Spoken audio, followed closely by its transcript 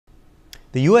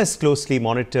The US closely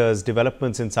monitors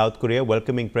developments in South Korea,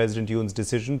 welcoming President Yoon's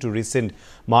decision to rescind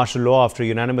martial law after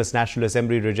unanimous National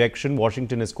Assembly rejection.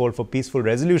 Washington has called for peaceful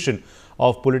resolution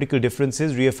of political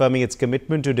differences, reaffirming its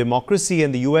commitment to democracy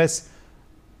and the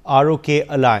US-ROK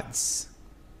alliance.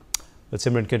 But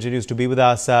Simran continues to be with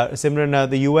us. Simran,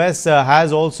 the US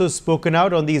has also spoken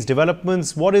out on these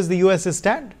developments. What is the US's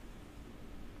stand?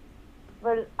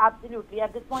 Well, absolutely.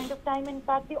 At this point of time, in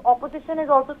fact, the opposition is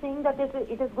also saying that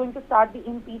it is going to start the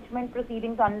impeachment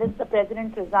proceedings unless the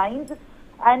president resigns.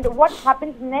 And what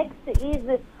happens next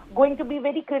is going to be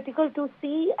very critical to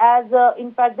see, as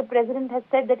in fact the president has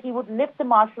said that he would lift the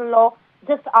martial law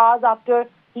just hours after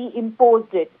he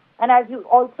imposed it. And as you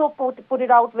also put it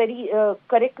out very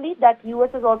correctly, that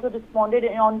US has also responded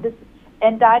on this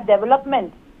entire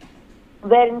development,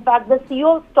 where in fact the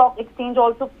Seoul Stock Exchange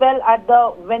also fell at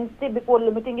the Wednesday before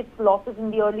limiting its losses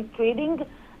in the early trading.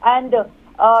 And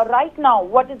right now,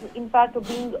 what is in fact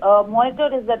being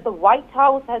monitored is that the White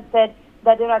House has said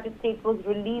that the United States was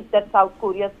relieved that South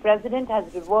Korea's president has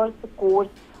reversed the course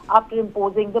after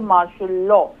imposing the martial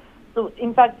law. So,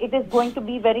 in fact, it is going to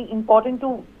be very important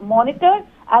to monitor,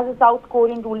 as the South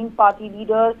Korean ruling party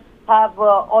leaders have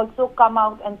also come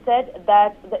out and said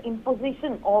that the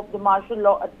imposition of the martial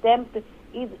law attempt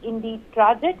is indeed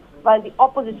tragic, while the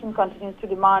opposition continues to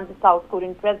demand the South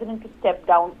Korean president to step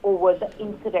down over the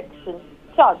insurrection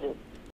charges.